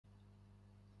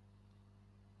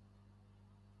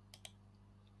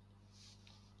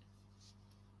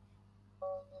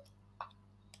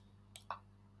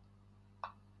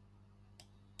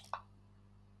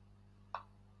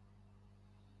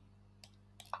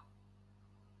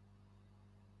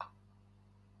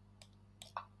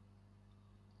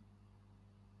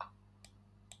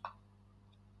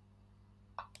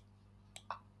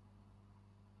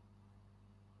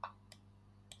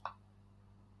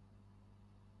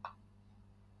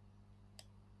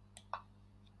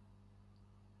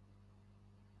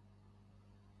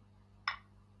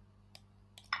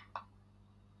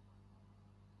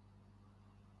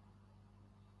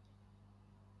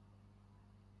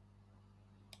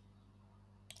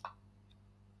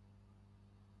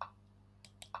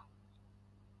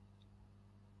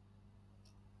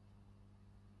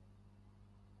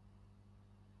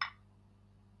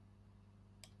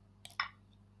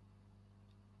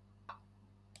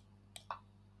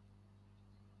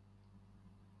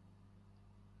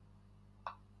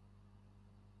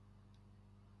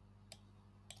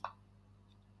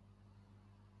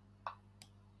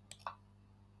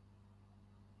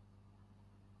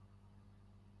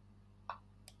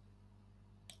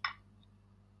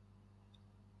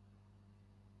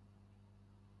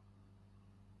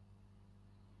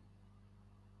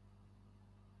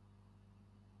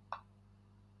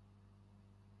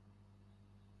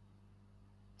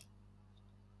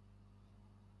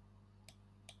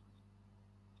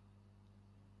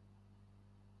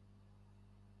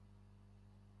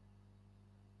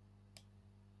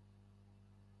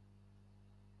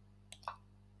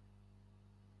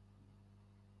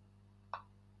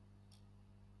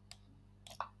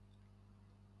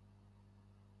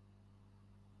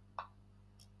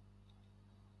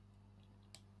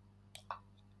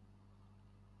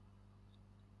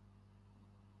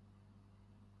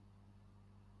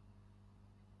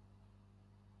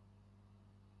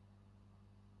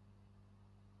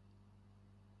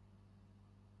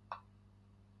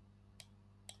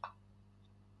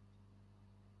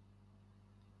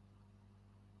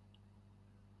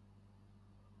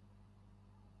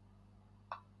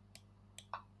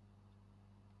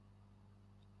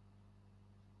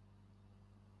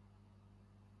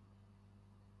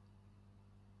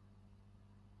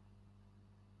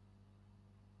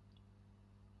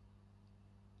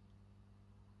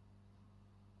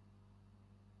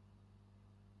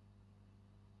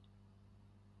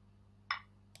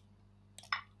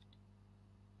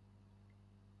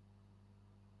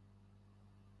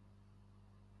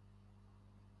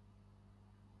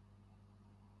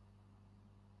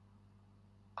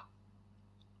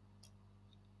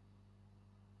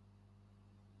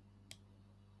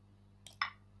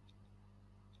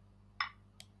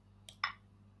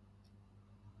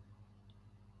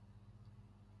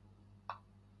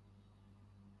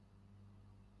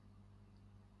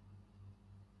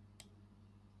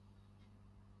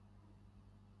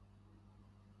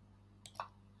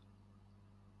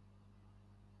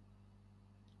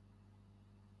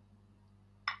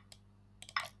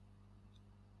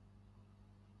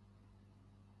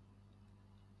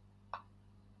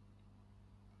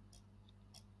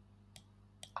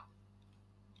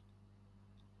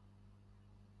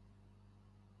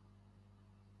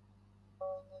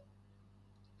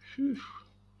Phew.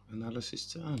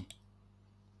 Analysis time.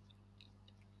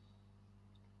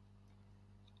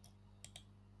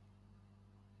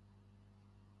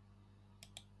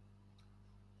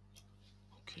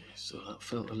 Okay, so that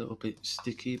felt a little bit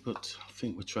sticky, but I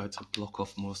think we tried to block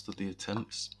off most of the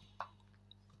attempts.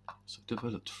 So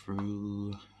developed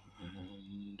through,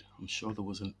 and I'm sure there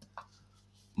was a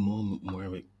moment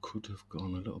where it could have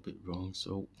gone a little bit wrong.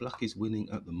 So black is winning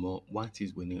at the moment, white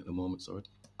is winning at the moment, sorry.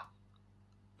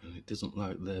 And it doesn't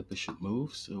like their bishop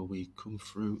move, so we come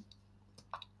through,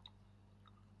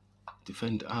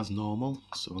 defend as normal,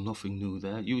 so nothing new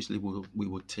there. Usually we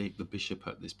would take the bishop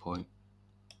at this point,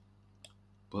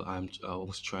 but I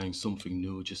was trying something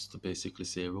new just to basically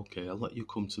say, okay, I'll let you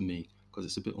come to me, because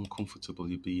it's a bit uncomfortable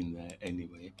you being there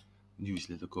anyway. And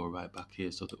usually they go right back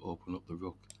here, so to open up the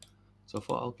rook. So I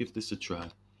thought I'll give this a try.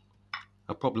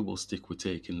 I probably will stick with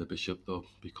taking the bishop though,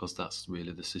 because that's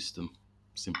really the system.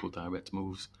 Simple direct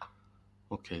moves.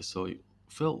 Okay, so it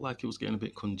felt like it was getting a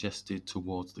bit congested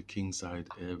towards the kingside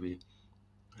area.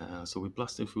 So we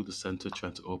blasted through the center,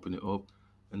 trying to open it up,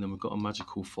 and then we've got a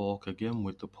magical fork again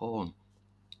with the pawn.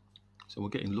 So we're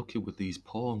getting lucky with these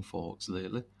pawn forks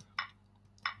lately.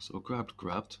 So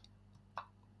grabbed,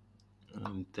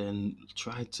 and then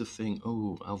tried to think,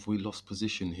 oh, have we lost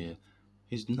position here?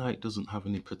 His knight doesn't have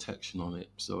any protection on it,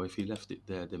 so if he left it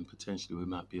there, then potentially we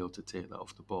might be able to take that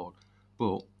off the board.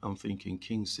 But I'm thinking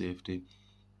king safety,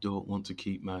 don't want to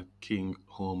keep my king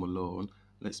home alone.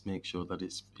 Let's make sure that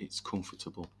it's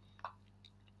comfortable.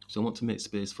 So I want to make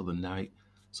space for the knight,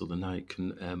 so the knight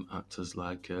can act as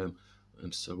like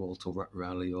Sir Walter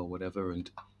Raleigh or whatever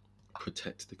and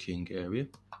protect the king area.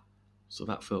 So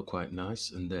that felt quite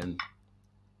nice, and then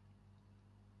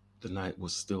the knight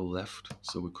was still left,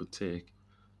 so we could take.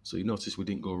 So you notice we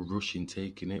didn't go rushing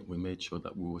taking it. We made sure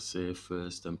that we were safe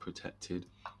first and protected.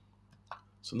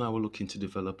 So now we're looking to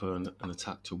develop an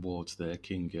attack towards their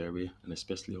king area, and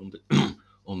especially on the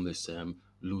on this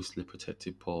loosely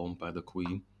protected pawn by the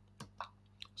queen.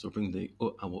 So bring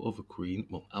our other queen,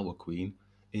 well, our queen,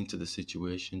 into the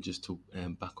situation just to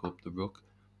back up the rook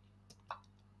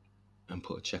and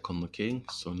put a check on the king.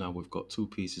 So now we've got two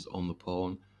pieces on the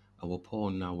pawn. Our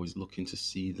pawn now is looking to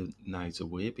see the knight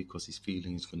away because he's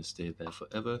feeling he's going to stay there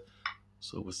forever.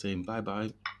 So we're saying bye-bye,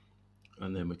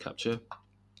 and then we capture.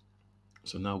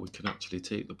 So now we can actually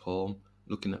take the pawn,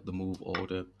 looking at the move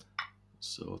order.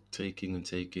 So taking and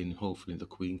taking, hopefully the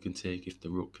queen can take if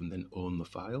the rook can then own the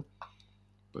file.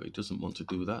 But it doesn't want to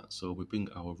do that, so we bring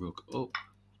our rook up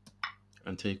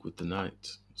and take with the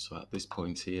knight. So at this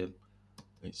point here,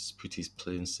 it's pretty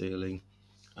plain sailing,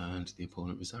 and the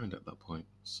opponent resigned at that point.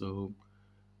 So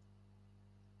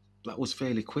that was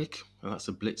fairly quick, and that's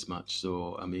a blitz match.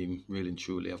 So I mean, really and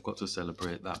truly, I've got to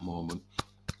celebrate that moment,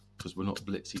 because we're not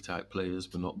blitzy type players,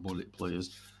 we're not bullet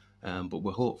players, but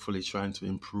we're hopefully trying to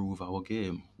improve our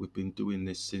game. We've been doing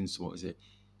this since, what is it,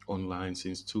 online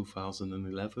since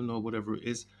 2011 or whatever it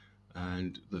is,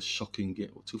 and the shocking game,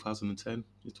 2010,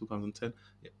 2010,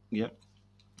 yeah,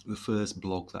 the first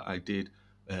blog that I did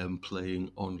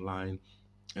playing online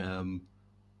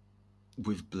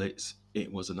with Blitz,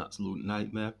 it was an absolute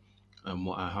nightmare. And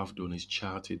what I have done is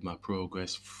charted my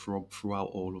progress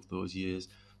throughout all of those years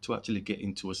to actually get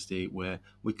into a state where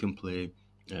we can play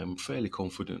fairly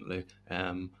confidently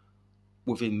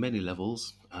within many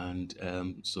levels. And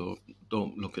so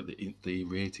don't look at the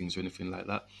ratings or anything like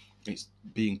that. It's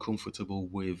being comfortable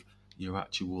with your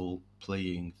actual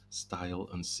playing style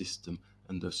and system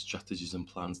and the strategies and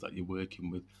plans that you're working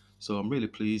with. So I'm really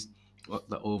pleased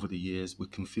that over the years we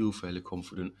can feel fairly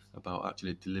confident about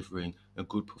actually delivering a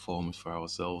good performance for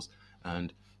ourselves.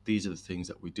 And these are the things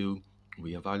that we do.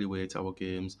 We evaluate our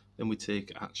games, then we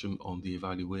take action on the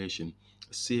evaluation,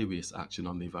 serious action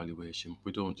on the evaluation.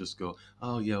 We don't just go,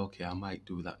 oh yeah, okay, I might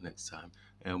do that next time.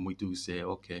 And we do say,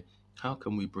 okay, how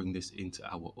can we bring this into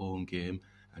our own game?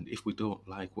 And if we don't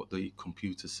like what the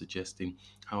computer's suggesting,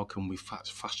 how can we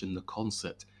fashion the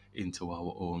concept into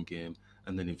our own game?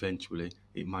 And then eventually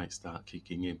it might start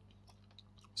kicking in.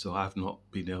 So I've not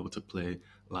been able to play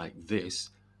like this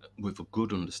with a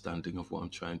good understanding of what I'm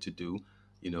trying to do,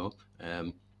 you know,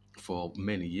 for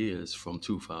many years from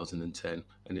 2010,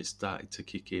 and it started to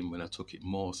kick in when I took it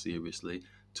more seriously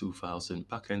 2000,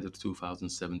 back end of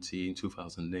 2017,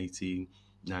 2018,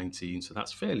 19. So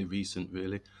that's fairly recent,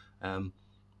 really.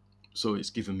 So it's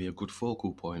given me a good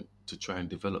focal point to try and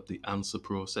develop the answer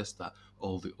process that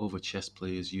all the other chess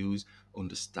players use,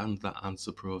 understand that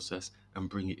answer process and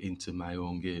bring it into my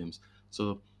own games.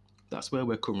 So that's where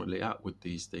we're currently at with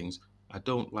these things. I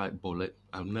don't like bullet.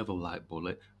 I've never liked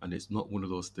bullet, and it's not one of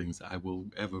those things that I will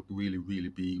ever really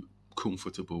be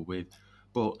comfortable with.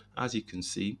 But as you can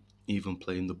see, even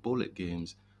playing the bullet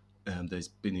games, there's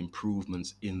been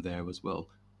improvements in there as well,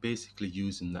 basically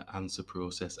using the answer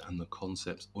process and the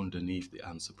concepts underneath the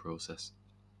answer process.